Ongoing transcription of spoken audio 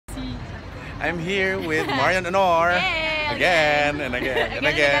I'm here with Marion Aunor. Again and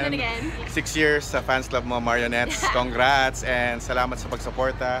again. 6 years sa fans club mo, Marionettes. Congrats and salamat sa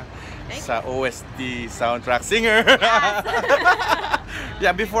pagsuporta sa OST soundtrack singer.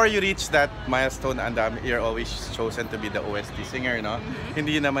 Yeah, before you reach that milestone, you're always chosen to be the OST singer, no?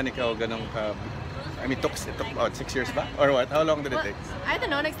 Hindi naman ikaw ganun ka. I mean, it took 6 years ba? Or what? How long did it take? I don't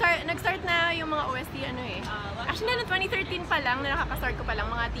know. Nag-start na yung mga OST Actually, na 2013 pa lang, na nakaka-start ko pa lang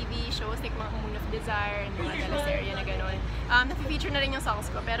mga TV shows like mga Moon of Desire and mga teleserye na gano'n. Nafe-feature na rin yung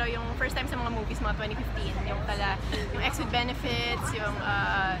songs ko, pero yung first time sa mga movies, mga 2015, yung Ex with Benefits, yung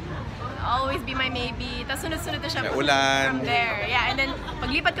Always Be My Maybe, tapos sunod-sunod na siya from there. Yeah, and then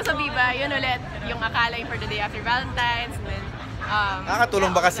paglipat ko sa Viva, yun ulit, yung Akala for the Day After Valentine's, and then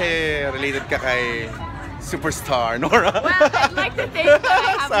nakakatulong ba kasi related ka kay superstar, Nora? Well, I'd like to think that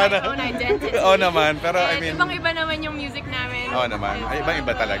I have my own identity. Oo naman, pero I mean... Ibang-iba naman yung music namin. Oo naman,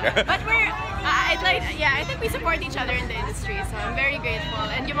 ibang-iba talaga. But I think we support each other in the industry, so I'm very grateful.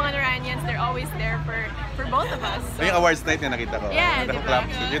 And yung mga Noranians, they're always there for both of us. So, yung awards night na nakita ko. Yeah, diba?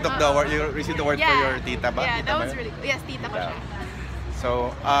 You took the award, you received the award for your tita ba? Yeah, that was really cool. Yes, tita ko siya. So,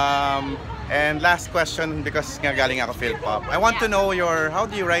 and last question, because nga galing ako Philpop, I want to know how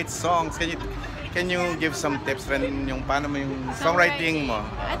do you write songs? Can you give some tips rin yung paano mo yung songwriting mo?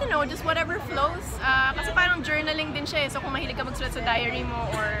 I don't know, just whatever flows. Kasi parang journaling din siya eh. So kung mahilig ka magsulat sa diary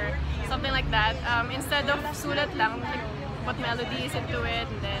mo or something like that, instead of sulat lang, like, put melodies into it,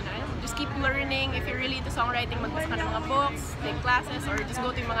 and then just keep learning. If you're really into songwriting, magbasa ka ng mga books, take classes, or just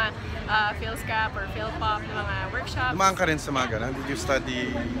go to yung mga PhilSCAP or PhilPop, mga workshops. Dumaan ka rin sa mga ganun? Did you study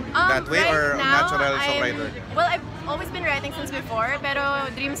that way or natural songwriter? Well, I've always been writing since before, pero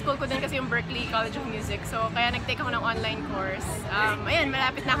dream school ko din kasi yung Berklee College of Music. So kaya nag-take ako ng online course. Ayun,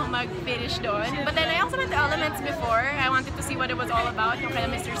 malapit na akong mag-finish doon. But then I also went to Elements before. I wanted to see what it was all about, yung kaya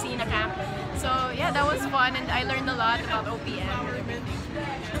Mr. C na camp. So yeah, that was fun and I learned a lot about OPM.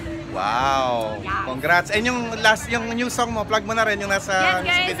 Wow! Yeah. Congrats! And yung new song mo, plug mo na rin yung nasa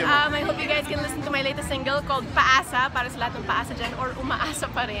music video mo. I hope you guys can listen to my latest single called Paasa, para sa lahat ng paasa dyan, or umaasa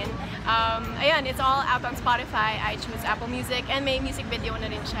pa rin. Ayun, it's all out on Spotify, iTunes, Apple Music, and may music video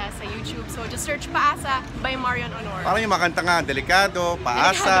na rin siya sa YouTube. So just search Paasa by Marion Aunor. Parang yung makanta nga, Delikado,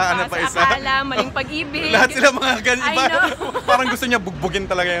 Paasa, ano pa isa? Akala, Maling Pag-ibig. Lahat sila mga ganyan. Parang gusto niya bugbugin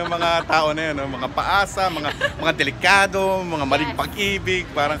talaga yung mga tao na yun. No? Mga paasa, mga delikado, mga maling pag-ibig.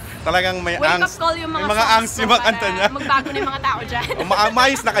 Parang talagang may angst. Wake up call yung mga angst yung mga kanta niya. Magbago na yung mga tao dyan.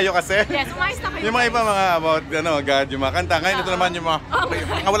 Umayos na kayo kasi. Yes, umayos na kayo. Yung mga iba mga about God, yung mga kanta. Ngayon ito naman yung mga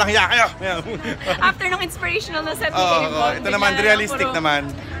walang hiya kayo. After nung inspirational na set ni David. Ito naman, realistic naman.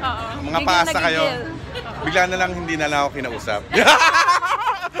 Mga paasa kayo. Bigla na lang hindi na lang ako kinausap.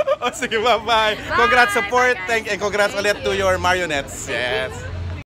 Sige, bye-bye. Congrats support. Thank you. And congrats ulit to your Marionettes. Yes.